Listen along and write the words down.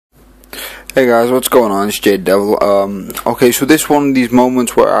Hey guys, what's going on? It's J Devil. Okay, so this one of these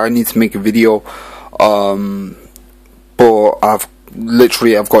moments where I need to make a video, but I've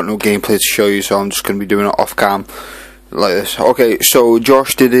got no gameplay to show you, so I'm just going to be doing it off cam like this. Okay, so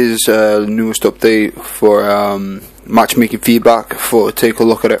Josh did his newest update for matchmaking feedback. Take a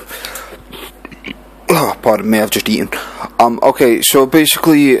look at it. Oh, pardon me, I've just eaten. Okay, so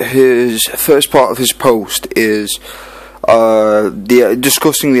basically his first part of his post is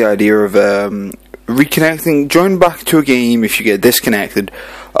discussing the idea of reconnecting, join back to a game if you get disconnected.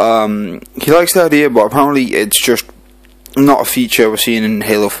 He likes the idea, but apparently it's just not a feature we're seeing in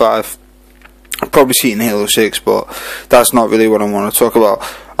Halo 5. I'll probably see it in Halo 6, but that's not really what I want to talk about.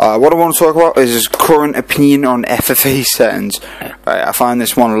 What I want to talk about is his current opinion on FFA settings. Right, I find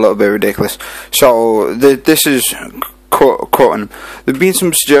this one a little bit ridiculous. So this is quoting. There have been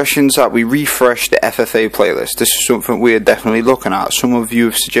some suggestions that we refresh the FFA playlist. This is something we're definitely looking at. Some of you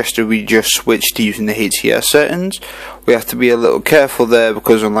have suggested we just switch to using the HCS settings. We have to be a little careful there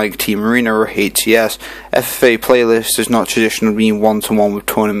because unlike Team Arena or HCS, FFA playlist is not traditionally being one-to-one with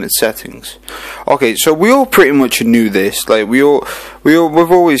tournament settings. Okay, so we all pretty much knew this. Like we've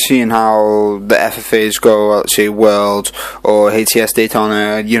always seen how the FFAs go. Let's say Worlds or HCS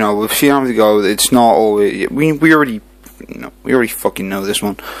Daytona. You know, we've seen how they go. It's not always. We already fucking know this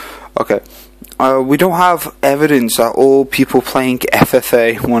one. Okay. We don't have evidence that all people playing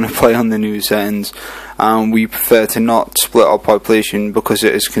FFA want to play on the new settings, and we prefer to not split our population because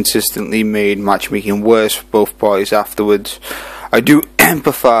it has consistently made matchmaking worse for both parties afterwards. I do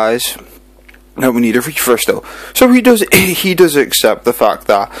empathise that we need a refresh though. So he does accept the fact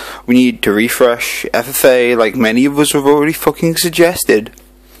that we need to refresh FFA like many of us have already fucking suggested.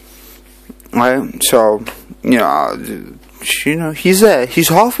 Right, so you know, he's there. He's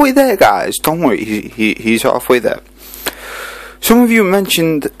halfway there, guys. Don't worry, he's halfway there. Some of you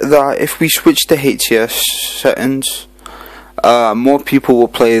mentioned that if we switch to HCS settings, more people will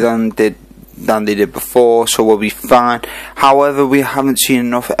play than they did before, so we'll be fine. However, we haven't seen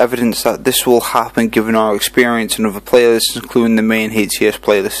enough evidence that this will happen given our experience in other playlists, including the main HCS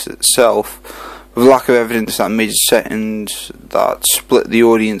playlist itself. With lack of evidence that major settings that split the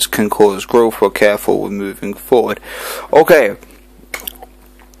audience can cause growth, we're careful with moving forward. Okay,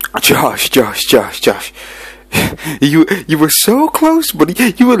 Josh, you were so close,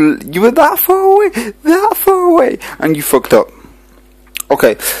 buddy. You were that far away, and you fucked up.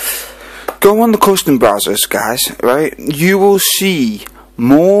 Okay, go on the custom browsers, guys. Right, you will see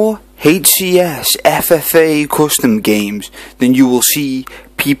more HCS FFA custom games than you will see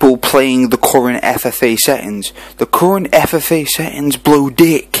people playing the current FFA settings. The current FFA settings blow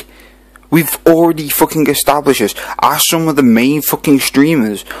dick. We've already fucking established this. Ask some of the main fucking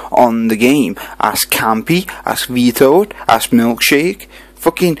streamers on the game. Ask Campy, ask Vetoed, ask Milkshake.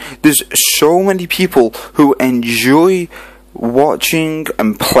 Fucking, there's so many people who enjoy watching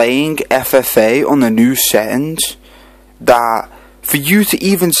and playing FFA on the new settings that for you to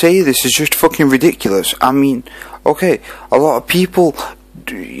even say this is just fucking ridiculous. I mean, okay, a lot of people,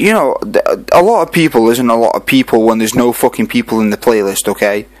 you know, a lot of people isn't a lot of people when there's no fucking people in the playlist,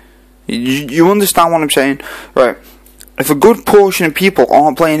 okay? You understand what I'm saying? Right. If a good portion of people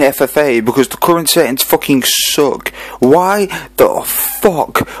aren't playing FFA because the current settings fucking suck, why the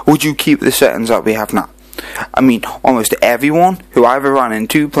fuck would you keep the settings that we have now? I mean, almost everyone who I've ever ran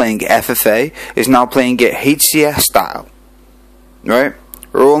into playing FFA is now playing it HCS style. Right?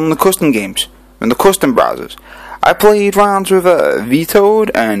 We're all in the custom games, in the custom browsers. I played rounds with Vetoed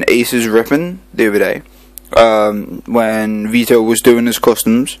and Aces Rippin' the other day, when Vito was doing his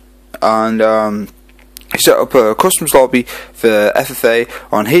customs, and he set up a customs lobby for FFA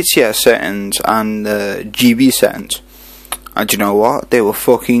on HCS settings and GB settings. And you know what? They were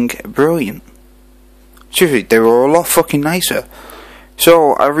fucking brilliant. Seriously, they were a lot fucking nicer.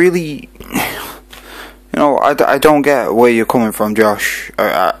 So I really, you know, I don't get where you're coming from, Josh.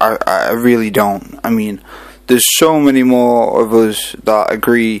 I really don't. I mean, there's so many more of us that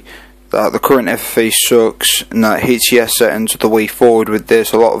agree that the current FFA sucks and that HCS settings are the way forward with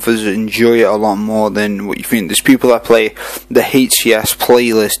this. A lot of us enjoy it a lot more than what you think. There's people that play the HCS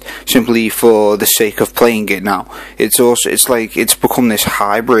playlist simply for the sake of playing it now. It's like it's become this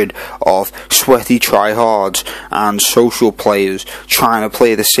hybrid of sweaty tryhards and social players trying to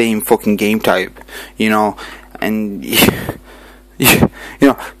play the same fucking game type, you know, and you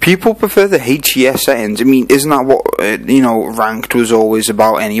know, people prefer the HCS settings. I mean, isn't that what, you know, ranked was always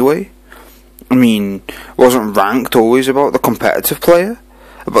about anyway? I mean, wasn't ranked always about the competitive player?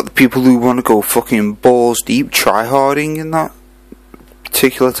 About the people who want to go fucking balls deep tryharding in that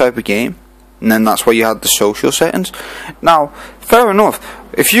particular type of game? and then that's why you had the social settings. Now, fair enough.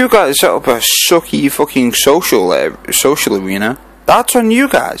 If you guys set up a sucky fucking social arena, that's on you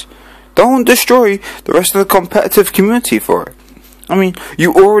guys. Don't destroy the rest of the competitive community for it. I mean,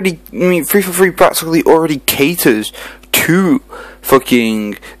 Free for Free practically already caters to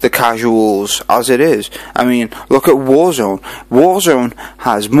fucking the casuals as it is. I mean, look at Warzone. Warzone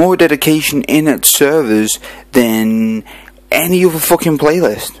has more dedication in its servers than any other fucking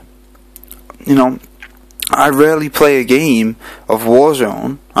playlist. You know, I rarely play a game of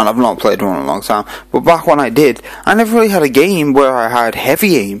Warzone, and I've not played one in a long time, but back when I did, I never really had a game where I had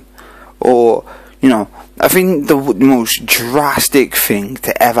heavy aim, or, you know, I think the most drastic thing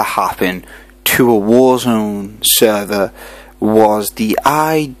to ever happen to a Warzone server was the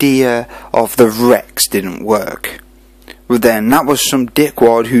idea of the Rex didn't work. But then that was some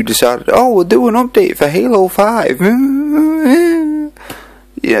dickwad who decided, oh, we'll do an update for Halo 5.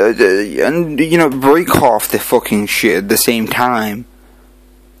 Yeah, and, you know, break half the fucking shit at the same time.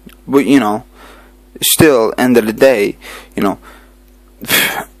 But, you know, still, end of the day, you know,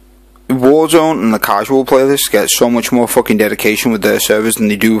 Warzone and the casual playlists get so much more fucking dedication with their servers than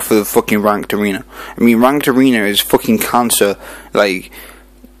they do for the fucking ranked arena. I mean, ranked arena is fucking cancer, like,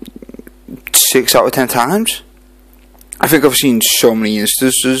 6 out of 10 times. I think I've seen so many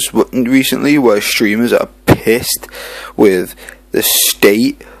instances recently where streamers are pissed with the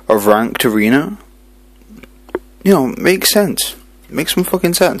state of ranked arena. You know, makes sense. Makes some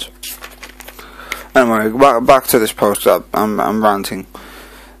fucking sense. Anyway, back to this post. I'm ranting.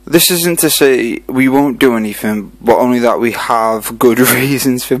 This isn't to say we won't do anything, but only that we have good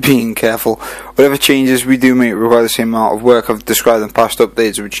reasons for being careful. Whatever changes we do make require the same amount of work I've described in past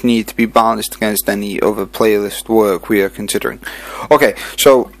updates, which need to be balanced against any other playlist work we are considering. Okay,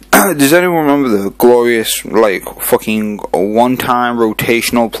 so does anyone remember the glorious, like, fucking one-time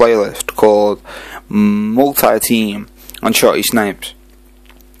rotational playlist called Multi-Team on Shotty Snipes?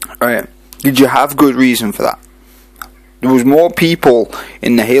 Alright, did you have good reason for that? There was more people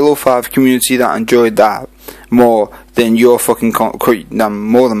in the Halo 5 community that enjoyed that more than your fucking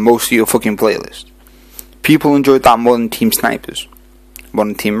more than most of your fucking playlist. People enjoyed that more than Team Snipers, more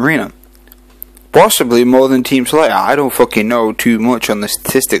than Team Arena, possibly more than Team Slayer. I don't fucking know too much on the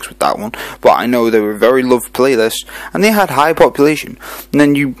statistics with that one, but I know they were very loved playlists and they had high population. And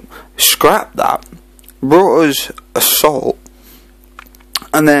then you scrapped that, brought us Assault.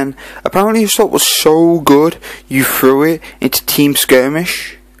 And then, apparently Assault was so good, you threw it into Team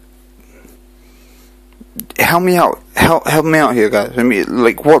Skirmish. Help me out. Help me out here, guys. I mean,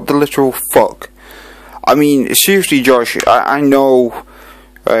 like, what the literal fuck? I mean, seriously, Josh, I know,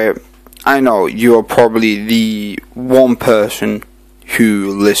 I know you're probably the one person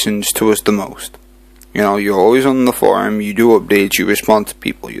who listens to us the most. You know, you're always on the forum, you do updates, you respond to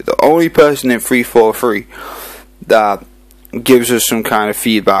people. You're the only person in 343 that gives us some kind of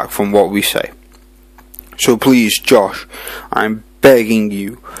feedback from what we say. So please, Josh, I'm begging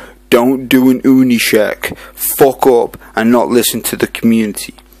you, don't do an uni check, fuck up, and not listen to the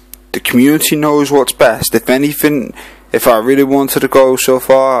community. The community knows what's best. If anything, if I really wanted to go so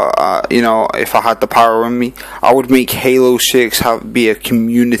far, you know, if I had the power on me, I would make Halo 6 be a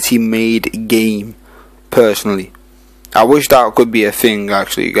community-made game, personally. I wish that could be a thing,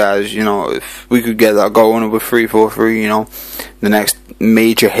 actually, guys. You know, if we could get that going with 343, you know, the next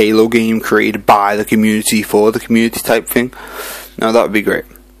major Halo game created by the community for the community type thing. Now, that would be great.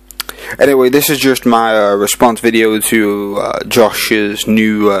 Anyway, this is just my response video to Josh's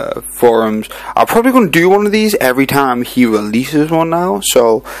new forums. I'm probably going to do one of these every time he releases one now.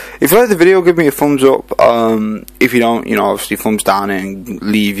 So, if you like the video, give me a thumbs up. If you don't, you know, obviously thumbs down and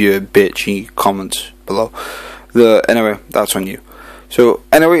leave your bitchy comments below. Anyway, that's on you. So,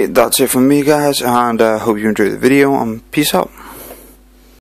 anyway, that's it from me, guys, and hope you enjoyed the video, and peace out.